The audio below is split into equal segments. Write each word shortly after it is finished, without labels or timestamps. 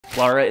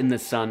Klara and The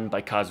Sun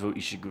by Kazuo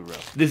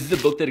Ishiguro. This is a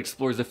book that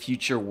explores a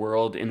future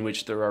world in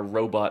which there are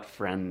robot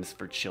friends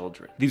for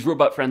children. These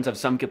robot friends have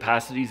some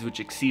capacities which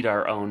exceed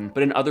our own,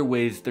 but in other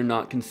ways they're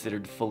not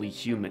considered fully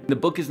human. The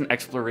book is an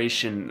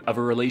exploration of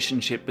a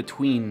relationship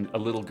between a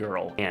little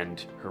girl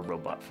and her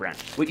robot friend.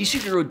 What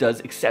Ishiguro does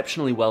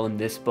exceptionally well in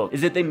this book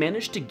is that they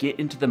manage to get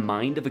into the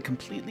mind of a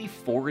completely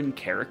foreign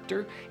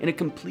character in a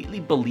completely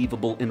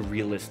believable and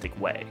realistic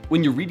way.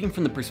 When you're reading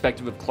from the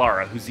perspective of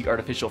Klara, who's the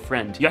artificial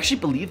friend, you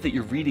actually believe that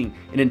you're reading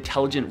an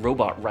intelligent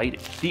robot writing.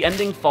 The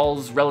ending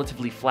falls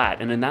relatively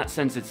flat, and in that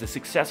sense it's a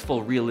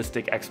successful,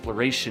 realistic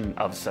exploration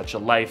of such a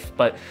life,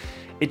 but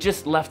it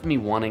just left me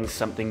wanting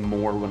something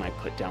more when I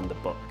put down the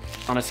book.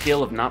 On a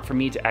scale of not for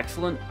me to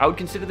excellent, I would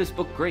consider this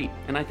book great,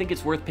 and I think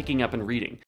it's worth picking up and reading.